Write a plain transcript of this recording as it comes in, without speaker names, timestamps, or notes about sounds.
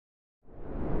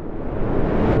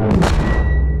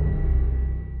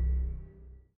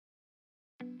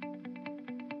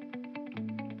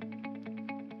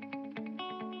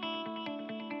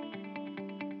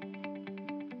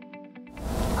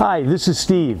Hi, this is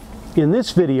Steve. In this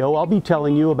video, I'll be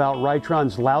telling you about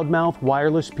Ritron's LoudMouth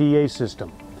wireless PA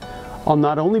system. I'll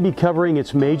not only be covering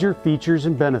its major features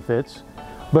and benefits,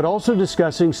 but also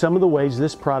discussing some of the ways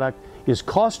this product is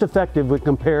cost-effective when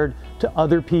compared to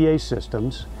other PA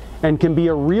systems and can be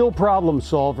a real problem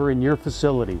solver in your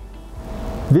facility.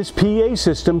 This PA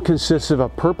system consists of a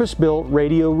purpose-built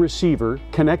radio receiver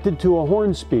connected to a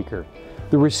horn speaker.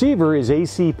 The receiver is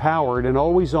AC powered and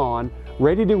always on,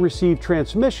 ready to receive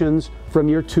transmissions from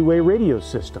your two-way radio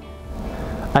system.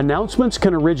 Announcements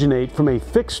can originate from a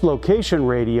fixed location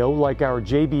radio like our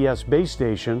JBS base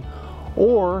station,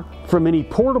 or from any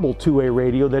portable two-way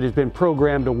radio that has been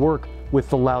programmed to work with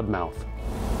the LoudMouth.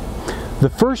 The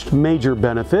first major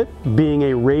benefit being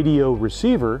a radio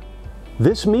receiver,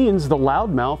 this means the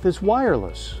LoudMouth is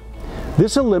wireless.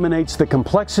 This eliminates the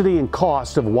complexity and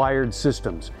cost of wired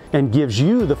systems and gives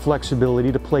you the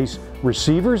flexibility to place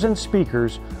receivers and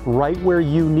speakers right where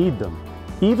you need them,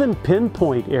 even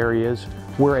pinpoint areas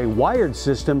where a wired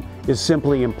system is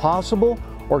simply impossible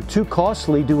or too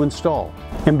costly to install.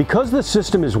 And because the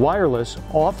system is wireless,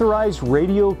 authorized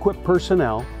radio-equipped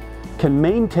personnel can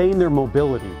maintain their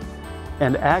mobility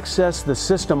and access the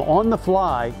system on the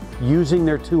fly using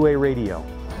their two-way radio.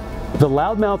 The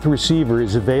LoudMouth receiver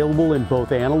is available in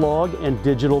both analog and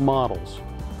digital models.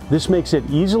 This makes it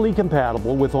easily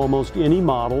compatible with almost any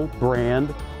model,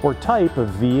 brand, or type of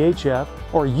VHF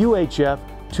or UHF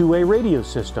two-way radio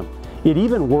system. It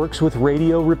even works with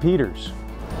radio repeaters.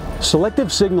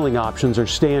 Selective signaling options are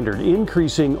standard,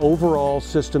 increasing overall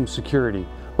system security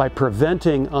by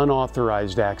preventing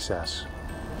unauthorized access.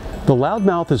 The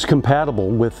LoudMouth is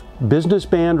compatible with business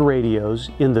band radios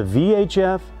in the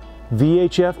VHF,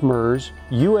 VHF MIRS,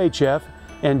 UHF,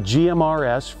 and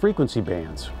GMRS frequency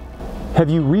bands. Have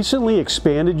you recently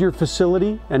expanded your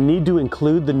facility and need to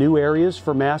include the new areas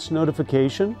for mass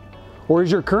notification? Or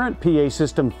is your current PA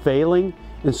system failing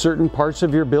in certain parts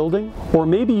of your building? Or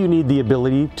maybe you need the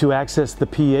ability to access the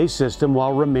PA system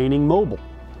while remaining mobile,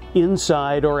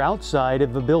 inside or outside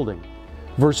of a building,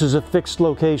 versus a fixed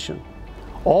location.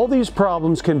 All these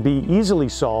problems can be easily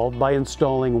solved by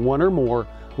installing one or more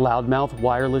LoudMouth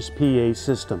wireless PA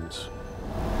systems.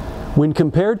 When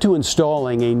compared to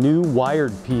installing a new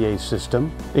wired PA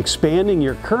system, expanding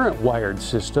your current wired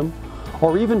system,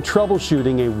 or even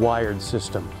troubleshooting a wired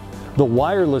system, the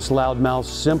wireless LoudMouth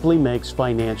simply makes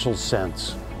financial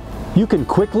sense. You can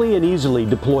quickly and easily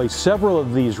deploy several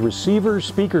of these receiver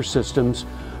speaker systems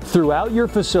throughout your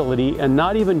facility and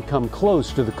not even come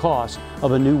close to the cost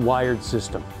of a new wired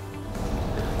system.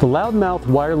 The LoudMouth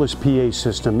wireless PA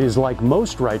system is like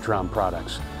most Ritron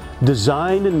products,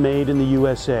 designed and made in the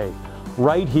USA,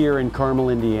 right here in Carmel,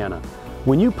 Indiana.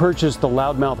 When you purchase the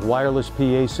LoudMouth wireless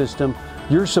PA system,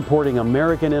 you're supporting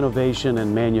American innovation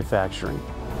and manufacturing.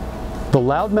 The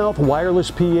LoudMouth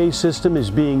wireless PA system is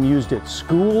being used at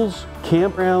schools,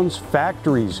 campgrounds,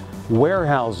 factories,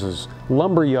 warehouses,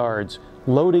 lumber yards,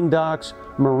 loading docks,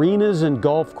 marinas, and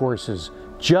golf courses,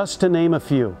 just to name a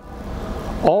few.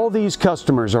 All these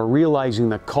customers are realizing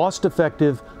the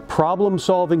cost-effective,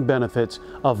 problem-solving benefits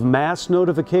of mass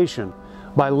notification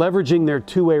by leveraging their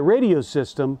two-way radio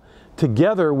system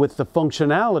together with the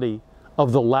functionality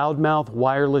of the LoudMouth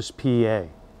wireless PA.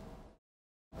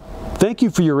 Thank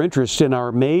you for your interest in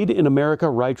our Made in America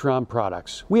Ritron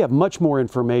products. We have much more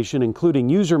information, including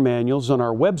user manuals, on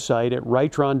our website at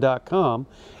Ritron.com,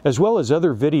 as well as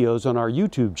other videos on our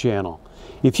YouTube channel.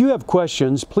 If you have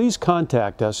questions, please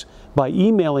contact us by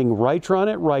emailing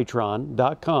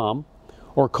Ritron@Ritron.com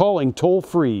or calling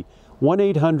toll-free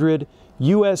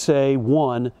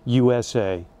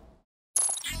 1-800-USA-1-USA.